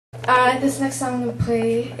This next song I'm going to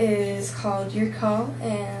play is called Your Call,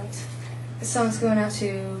 and the song's going out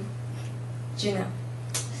to Juno.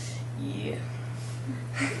 Yeah.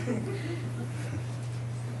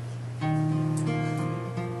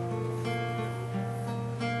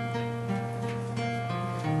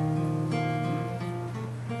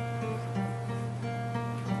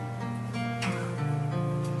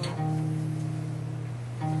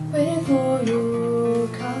 Waiting for you,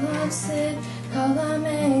 call I'm sick, call I'm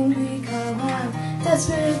angry, call I'm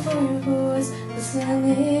desperate for your voice,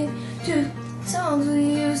 listening to songs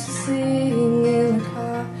we used to sing in the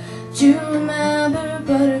car. Do you remember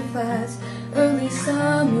butterflies, early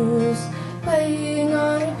summers, playing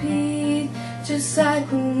on repeat, just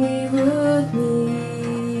like when we would meet,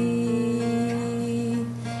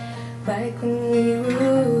 like when we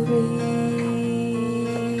would meet.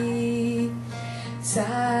 'Cause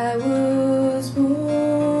I was born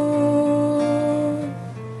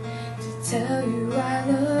to tell you I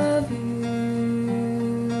love you,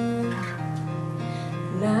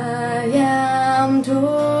 and I am torn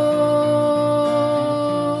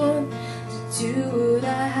to do what I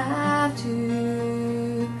have to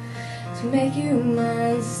make you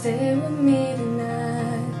mine. Stay with me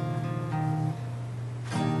tonight.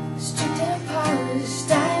 Strict and polished,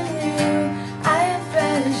 I am new, I am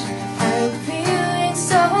fresh, I am feeling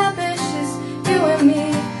so ambitious. You and me,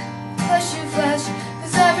 flesh to flesh,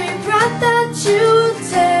 'cause every breath that you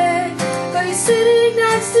take, while you're sitting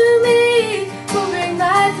next to me, will bring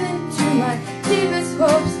life into my deepest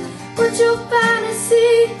hopes. What's your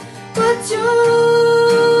fantasy? What's your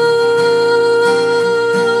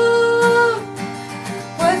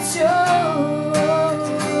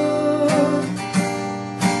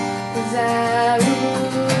I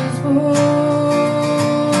was born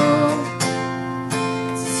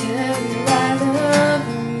to tell you I love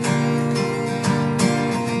you,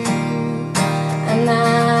 and I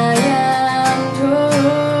am told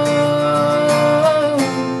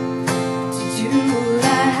to do what I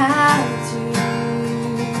have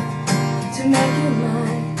to make you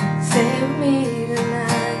mine. Stay with me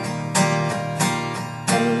tonight,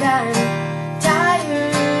 and I'm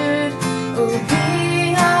tired of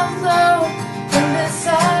being alone. In this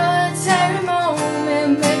solitary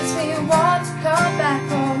moment makes me want to come back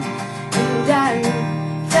home, and I'm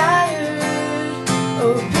tired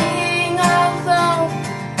of being alone.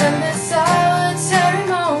 And this solitary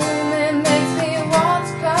moment makes me want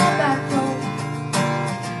to come back home.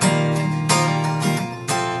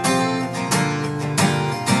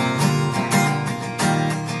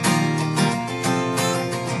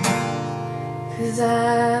 'Cause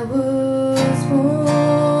I would